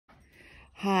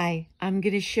Hi, I'm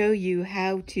going to show you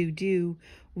how to do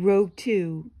row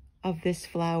 2 of this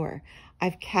flower.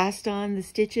 I've cast on the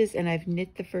stitches and I've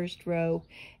knit the first row,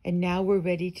 and now we're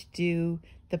ready to do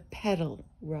the petal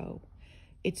row.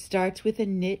 It starts with a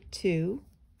knit 2,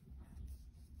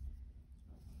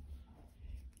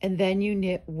 and then you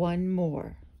knit one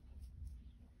more.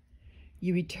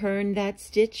 You return that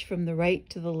stitch from the right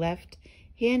to the left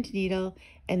hand needle,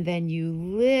 and then you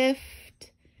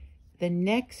lift the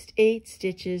next 8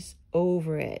 stitches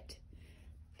over it.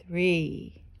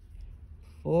 3,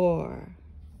 4,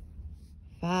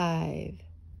 5,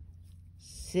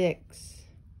 6,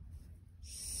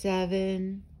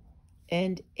 7,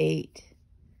 and 8.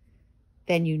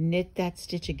 Then you knit that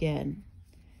stitch again,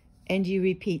 and you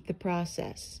repeat the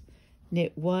process.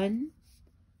 Knit 1,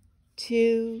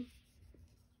 2,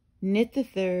 knit the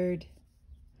third,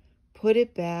 put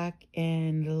it back,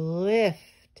 and lift.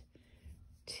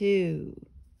 2,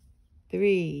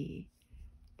 3,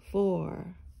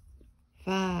 4,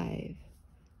 5,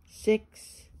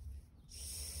 6,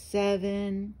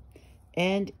 7,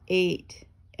 and 8,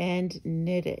 and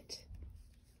knit it.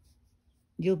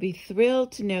 You'll be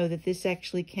thrilled to know that this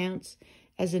actually counts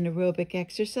as an aerobic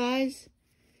exercise,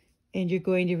 and you're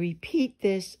going to repeat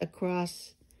this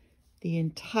across the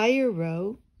entire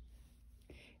row.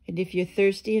 And if you're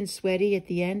thirsty and sweaty at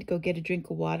the end, go get a drink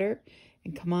of water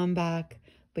and come on back.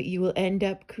 But you will end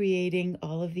up creating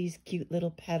all of these cute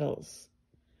little petals.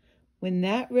 When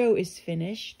that row is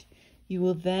finished, you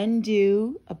will then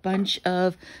do a bunch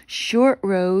of short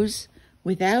rows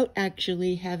without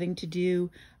actually having to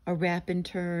do a wrap and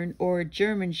turn or a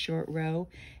German short row,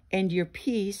 and your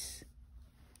piece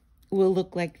will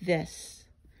look like this.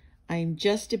 I'm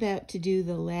just about to do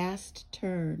the last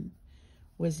turn.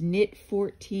 Was knit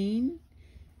 14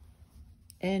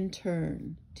 and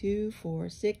turn 2, 4,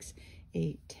 6,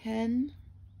 8, 10,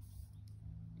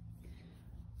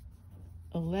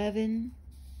 11,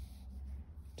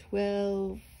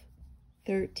 12,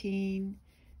 13,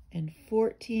 and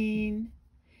 14.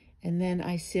 And then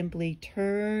I simply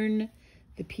turn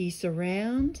the piece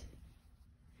around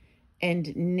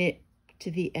and knit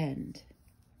to the end.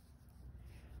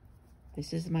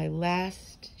 This is my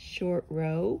last short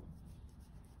row.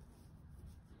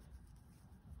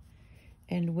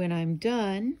 And when I'm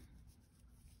done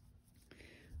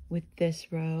with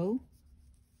this row,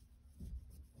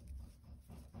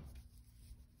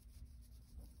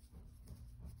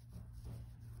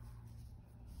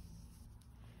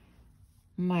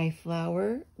 my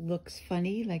flower looks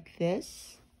funny like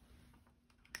this.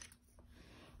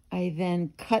 I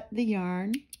then cut the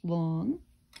yarn long,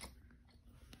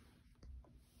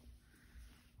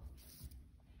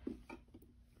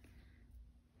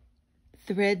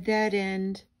 thread that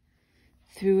end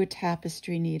through a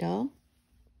tapestry needle,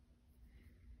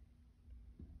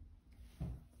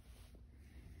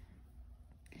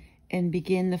 and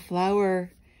begin the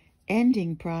flower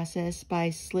ending process by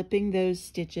slipping those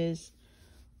stitches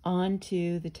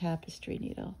onto the tapestry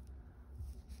needle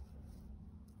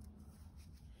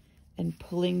and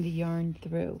pulling the yarn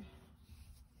through.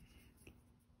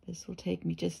 This will take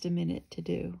me just a minute to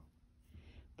do.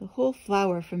 The whole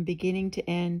flower from beginning to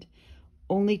end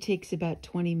only takes about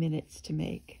 20 minutes to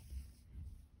make.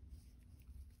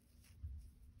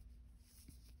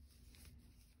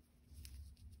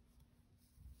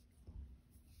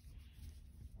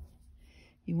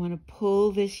 You want to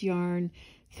pull this yarn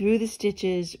through the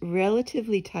stitches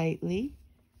relatively tightly,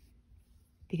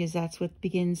 because that's what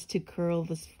begins to curl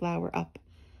this flower up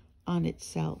on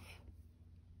itself.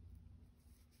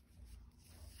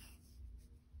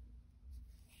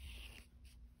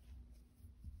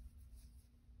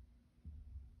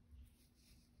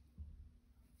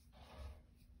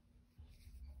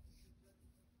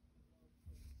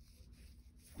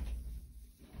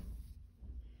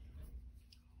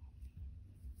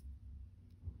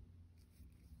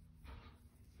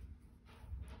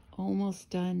 Almost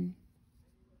done.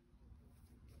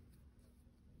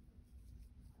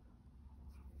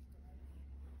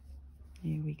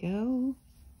 Here we go.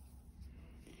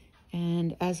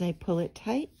 And as I pull it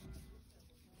tight,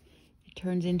 it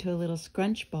turns into a little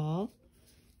scrunch ball.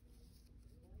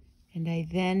 And I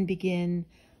then begin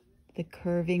the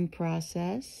curving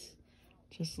process.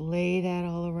 Just lay that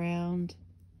all around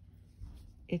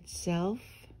itself.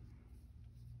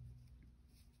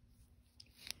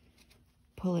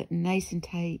 Pull it nice and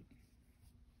tight.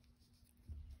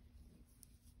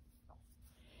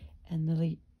 And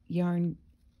the yarn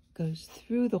goes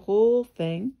through the whole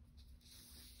thing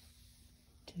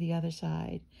to the other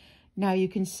side. Now you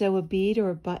can sew a bead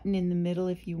or a button in the middle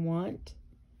if you want.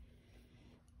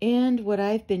 And what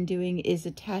I've been doing is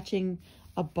attaching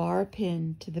a bar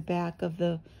pin to the back of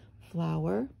the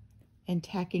flower and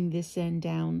tacking this end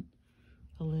down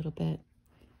a little bit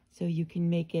so you can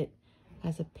make it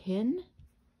as a pin.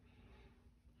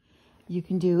 You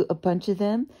can do a bunch of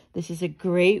them. This is a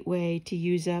great way to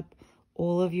use up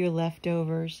all of your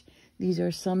leftovers. These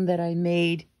are some that I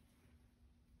made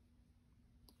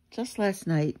just last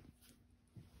night.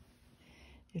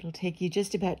 It'll take you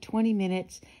just about 20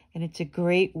 minutes, and it's a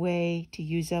great way to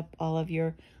use up all of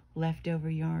your leftover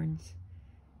yarns.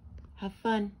 Have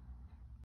fun.